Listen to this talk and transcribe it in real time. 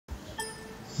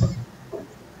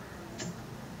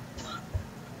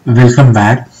Welcome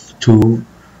back to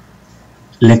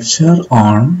lecture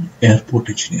on airport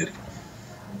engineering.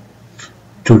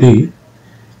 Today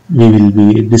we will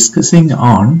be discussing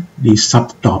on the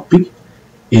subtopic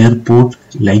airport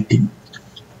lighting.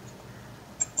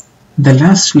 The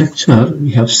last lecture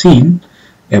we have seen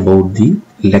about the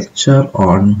lecture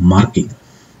on marking.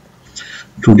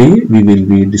 Today we will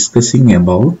be discussing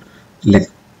about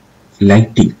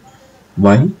lighting,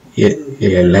 why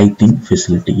a lighting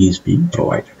facility is being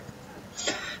provided.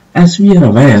 As we are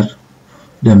aware,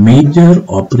 the major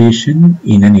operation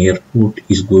in an airport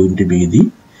is going to be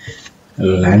the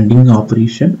landing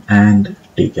operation and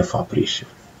takeoff operation.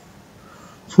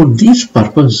 For these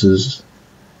purposes,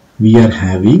 we are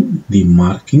having the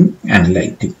marking and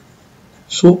lighting.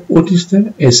 So what is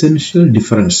the essential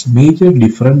difference, major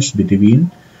difference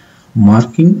between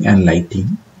marking and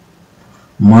lighting?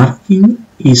 Marking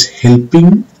is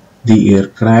helping the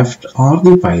aircraft or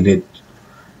the pilot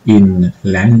in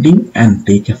landing and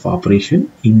takeoff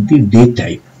operation in the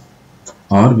daytime,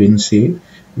 or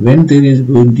when there is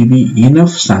going to be enough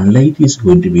sunlight is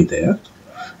going to be there,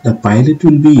 the pilot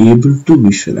will be able to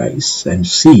visualize and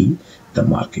see the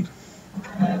marking.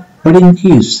 But in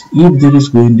case if there is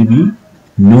going to be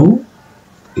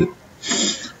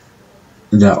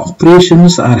the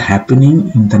operations are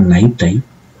happening in the night time,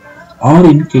 or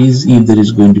in case if there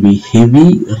is going to be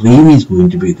heavy rain is going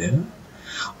to be there,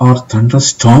 or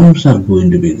thunderstorms are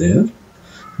going to be there,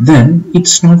 then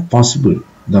it's not possible.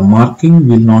 The marking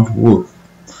will not work.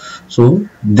 So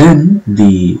then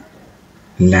the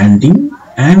landing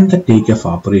and the takeoff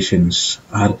operations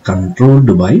are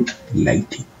controlled by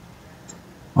lighting.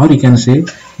 Or you can say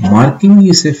marking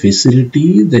is a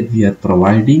facility that we are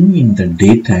providing in the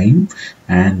daytime,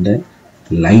 and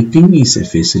lighting is a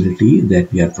facility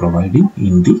that we are providing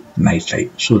in the night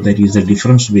time. So that is the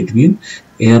difference between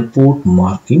airport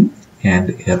marking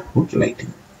and airport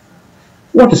lighting.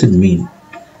 What does it mean?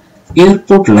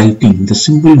 Airport lighting, the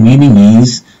simple meaning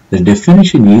is, the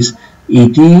definition is,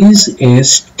 it is a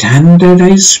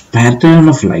standardized pattern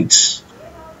of lights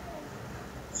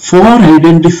for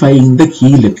identifying the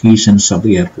key locations of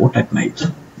the airport at night.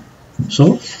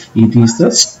 So it is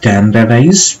the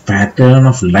standardized pattern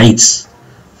of lights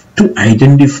to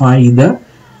identify the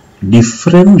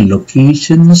different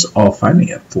locations of an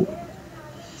airport.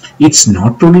 It's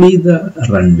not only the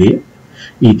runway,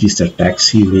 it is the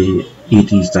taxiway,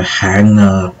 it is the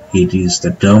hangar, it is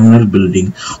the terminal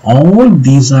building. All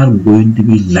these are going to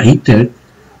be lighted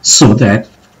so that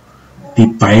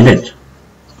the pilot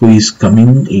who is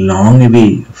coming long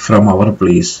away from our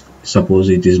place, suppose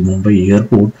it is Mumbai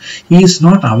airport, he is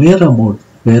not aware about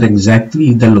where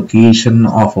exactly the location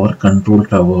of our control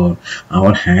tower,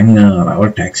 our hangar, our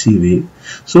taxiway.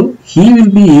 So he will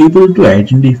be able to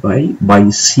identify by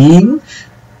seeing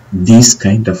these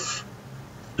kind of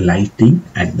lighting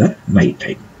at the night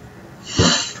time.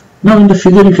 Now in the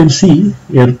figure you can see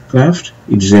aircraft,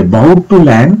 it is about to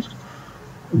land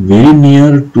very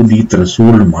near to the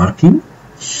threshold marking.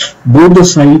 Both the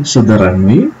sides of the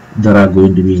runway, there are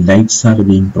going to be lights are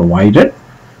being provided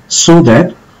so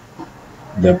that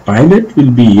the pilot will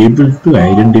be able to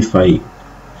identify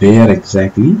where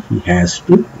exactly he has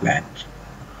to land.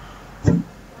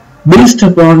 Based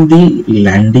upon the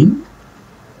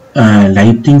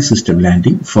lighting system,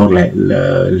 lighting for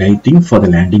the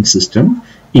landing system,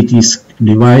 it is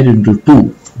divided into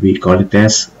two. We call it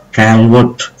as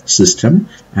Calvert system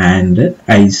and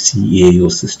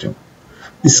ICAO system.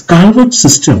 This Calvert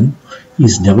system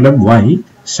is developed by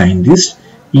scientist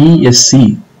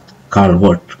E.S.C.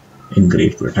 Calvert in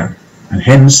Great Britain, and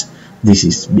hence this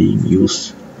is being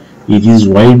used. It is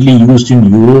widely used in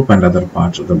Europe and other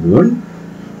parts of the world,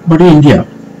 but in India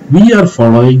we are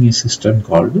following a system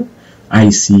called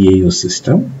ICAO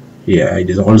system. Yeah, it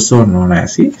is also known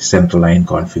as a central line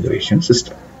configuration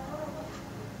system.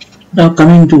 Now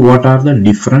coming to what are the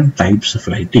different types of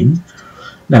lighting.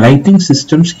 The lighting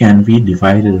systems can be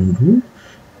divided into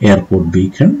airport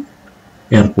beacon,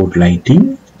 airport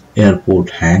lighting, airport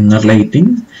hangar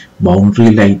lighting,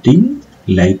 boundary lighting,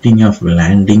 lighting of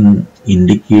landing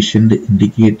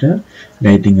indicator,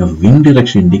 lighting of wind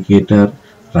direction indicator,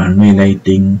 runway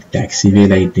lighting, taxiway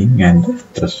lighting, and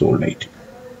threshold lighting.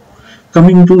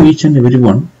 Coming to each and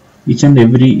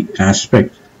every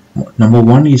aspect, number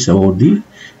one is about the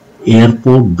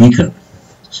airport beacon.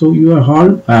 So you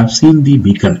all have seen the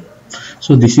beacon.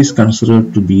 So this is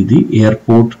considered to be the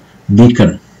airport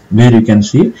beacon, where you can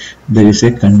see there is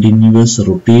a continuous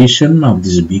rotation of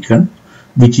this beacon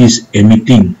which is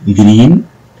emitting green,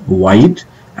 white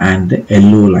and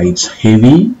yellow lights.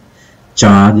 Heavy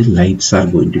charge lights are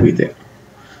going to be there.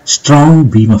 strong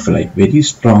beam of light, very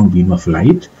strong beam of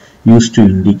light used to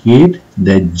indicate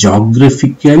the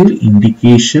geographical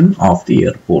indication of the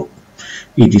airport.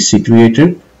 It is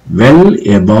situated well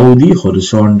above the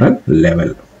horizontal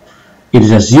level. It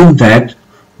is assumed that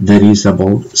there is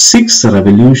about 6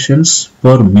 revolutions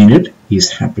per minute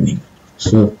is happening.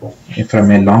 So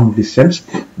from a long distance,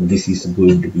 this is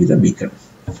going to be the beacon.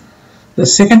 The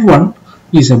second one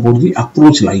is about the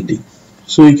approach lighting.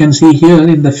 So you can see here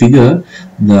in the figure,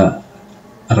 the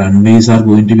runways are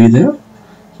going to be there.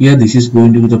 Here this is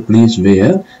going to be the place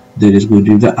where there is going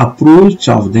to be the approach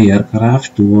of the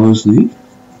aircraft towards the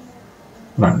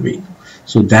runway.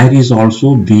 So that is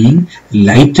also being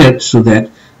lighted so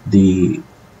that the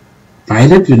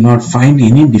pilot will not find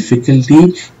any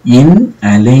difficulty in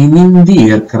aligning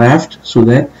the aircraft so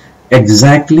that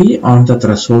exactly on the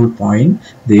threshold point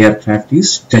the aircraft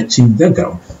is touching the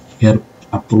ground. Air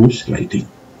approach lighting.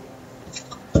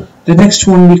 The next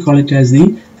one we call it as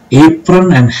the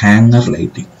apron and hangar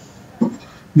lighting.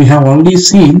 We have already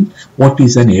seen what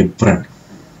is an apron.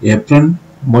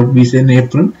 What is an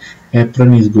apron?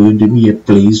 Apron is going to be a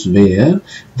place where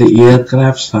the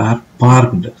aircrafts are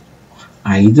parked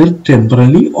either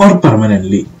temporarily or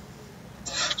permanently.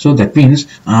 So that means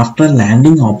after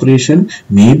landing operation,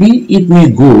 maybe it may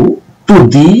go to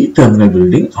the terminal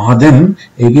building, or then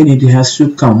again it has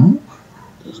to come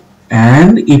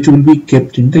and it will be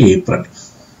kept in the apron.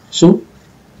 So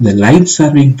the lights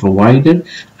are being provided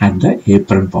at the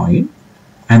apron point.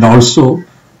 And also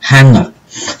hangar.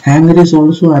 Hangar is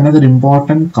also another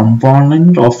important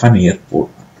component of an airport,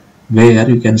 where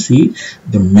you can see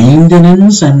the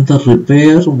maintenance and the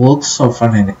repair works of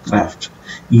an aircraft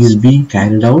is being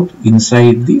carried out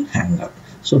inside the hangar.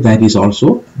 So that is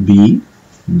also being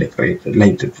decorated,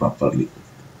 lighted properly.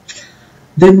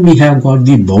 Then we have got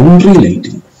the boundary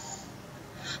lighting.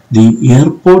 The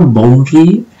airport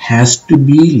boundary has to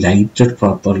be lighted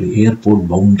properly. Airport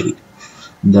boundary.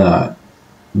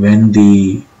 When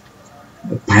the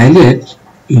pilot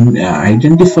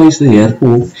identifies the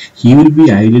airport, he will be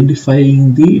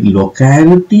identifying the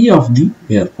locality of the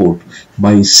airport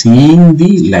by seeing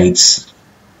the lights.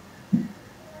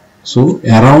 So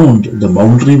around the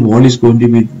boundary wall is going to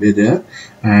be there,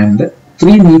 and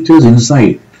 3 meters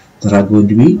inside there are going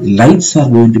to be lights, are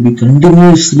going to be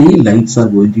continuously lights are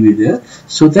going to be there,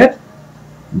 so that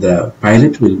the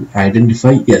pilot will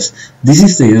identify, yes, this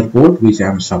is the airport which I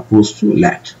am supposed to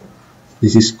land.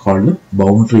 This is called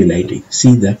boundary lighting.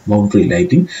 See the boundary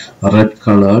lighting, red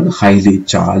colored, highly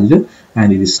charged,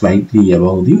 and it is slightly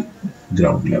above the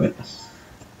ground level.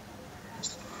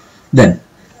 Then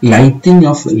lighting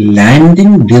of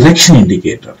landing direction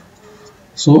indicator.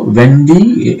 So when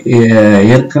the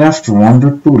aircraft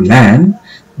wanted to land,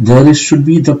 there should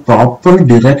be the proper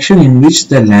direction in which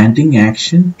the landing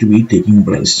action to be taking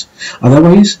place.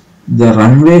 Otherwise, the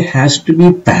runway has to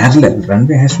be parallel.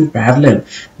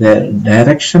 The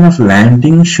direction of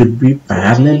landing should be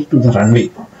parallel to the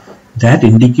runway. That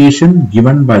indication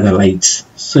given by the lights.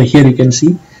 So here you can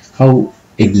see how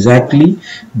exactly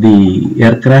the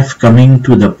aircraft coming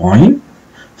to the point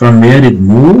from where it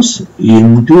moves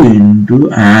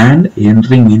into and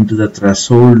entering into the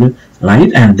threshold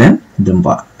light, and then the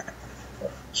bar.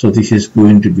 So this is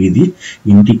going to be the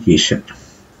indication.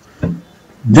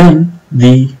 Then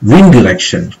the wind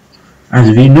direction.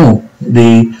 As we know,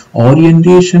 the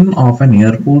orientation of an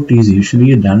airport is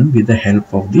usually done with the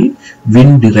help of the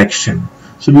wind direction.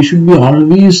 So we should be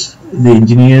always, the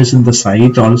engineers in the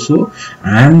site also,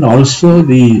 and also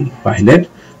the pilot,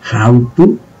 have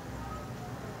to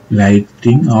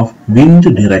lighting of wind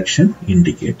direction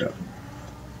indicator.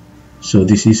 So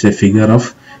this is a figure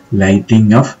of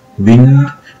lighting of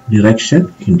wind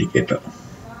direction indicator.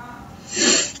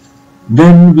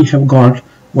 Then we have got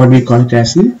what we call it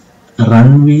as the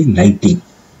runway lighting.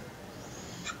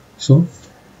 So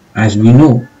as we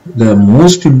know, the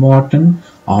most important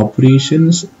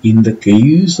operations in the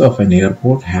case of an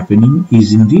airport happening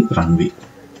is in the runway.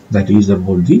 That is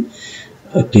about the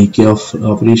takeoff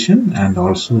operation and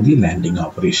also the landing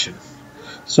operation.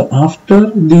 So after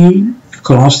the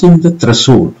crossing the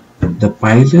threshold, the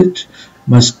pilot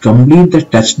must complete the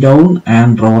touchdown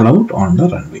and roll out on the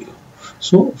runway.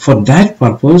 So for that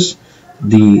purpose,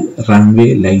 the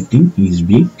runway lighting is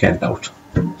being carried out.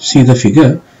 See the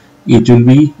figure. It will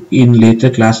be in later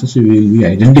classes, we will be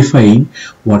identifying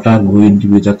what are going to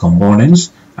be the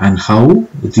components and how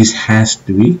this has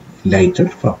to be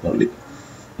lighted properly.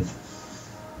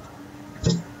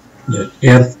 The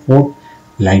airport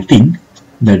lighting,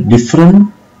 the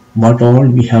different what all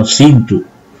we have seen to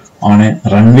on a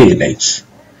runway lights.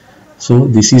 So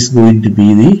this is going to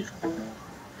be the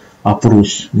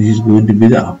approach. This is going to be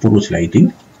the approach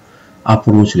lighting.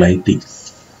 Approach lighting.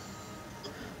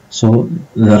 So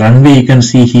the runway you can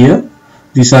see here,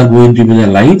 these are going to be the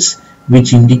lights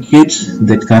which indicates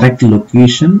the correct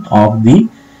location of the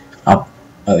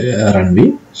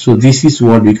runway. So this is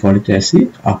what we call it as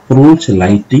the approach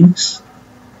lightings.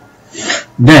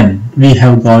 Then we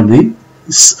have got the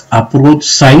approach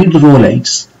side row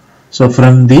lights. So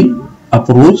from the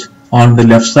approach on the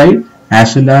left side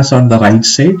as well as on the right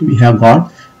side, we have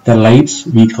got the lights,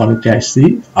 we call it as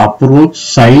the approach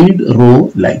side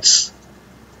row lights.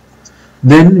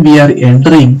 Then we are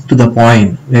entering to the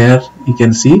point where you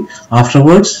can see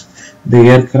afterwards the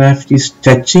aircraft is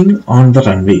touching on the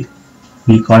runway.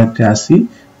 We call it as the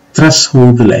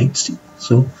threshold lights.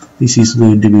 So this is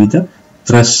going to be the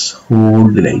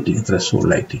threshold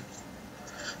lighting.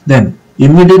 Then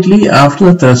immediately after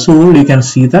the threshold, you can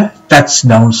see the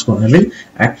touchdown square.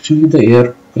 Actually the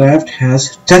aircraft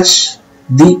has touched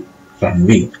the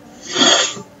runway.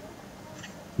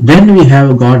 Then we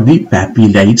have got the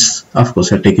PAPI lights. Of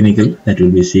course, a technical that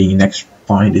we'll be seeing next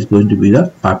point is going to be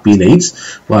the PAPI lights.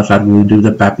 What are going to be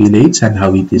the PAPI lights and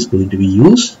how it is going to be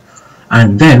used.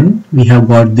 And then we have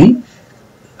got the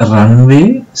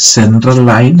runway central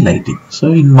line lighting.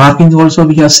 So in marking also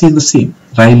we have seen the same.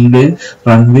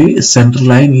 Runway central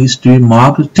line is to be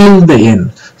marked till the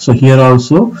end. So here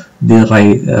also the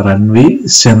runway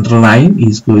central line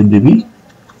is going to be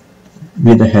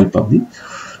with the help of the.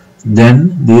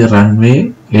 Then the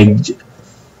runway edge,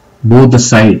 both the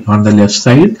side on the left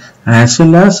side as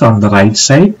well as on the right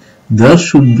side, there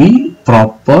should be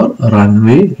proper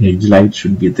runway edge light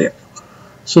should be there.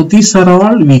 So these are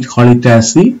all we call it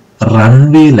as the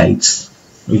runway lights,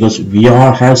 because we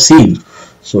all have seen.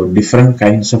 So different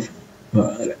kinds of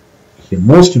the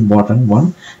most important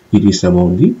one, it is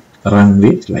about the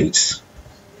runway lights.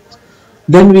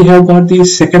 Then we have got the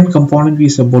second component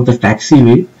is about the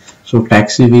taxiway. So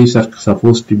taxiways are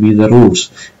supposed to be the roads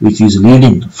which is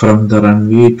leading from the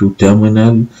runway to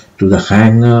terminal to the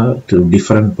hangar to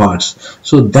different parts.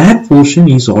 So that portion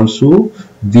is also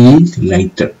being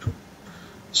lighted,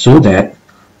 so that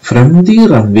from the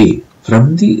runway,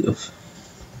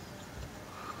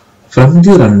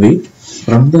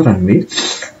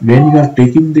 when you are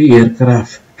taking the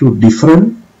aircraft to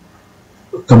different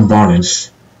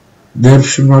components, there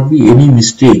should not be any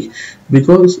mistake,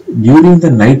 because during the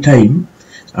night time,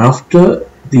 after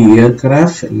the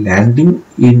aircraft landing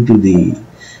into the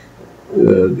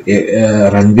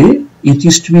runway, it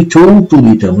is to be towed to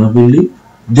the terminal building,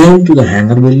 then to the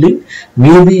hangar building,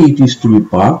 maybe it is to be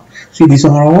parked. See, these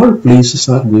are all places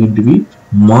are going to be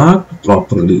marked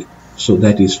properly. So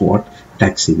that is what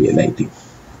taxiway lighting.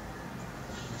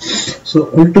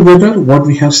 So altogether what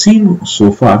we have seen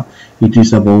so far, it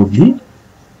is about the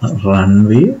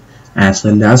runway as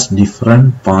well as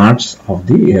different parts of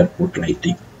the airport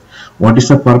lighting. What is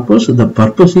the purpose? The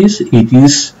purpose is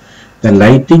the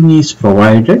lighting is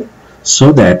provided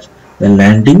so that the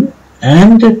landing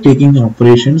and the taking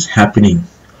operations happening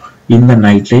in the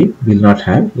night time will not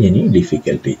have any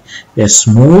difficulty. A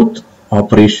smooth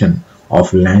operation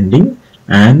of landing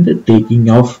and taking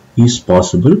off is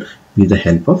possible with the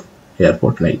help of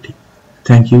airport lighting.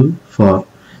 Thank you for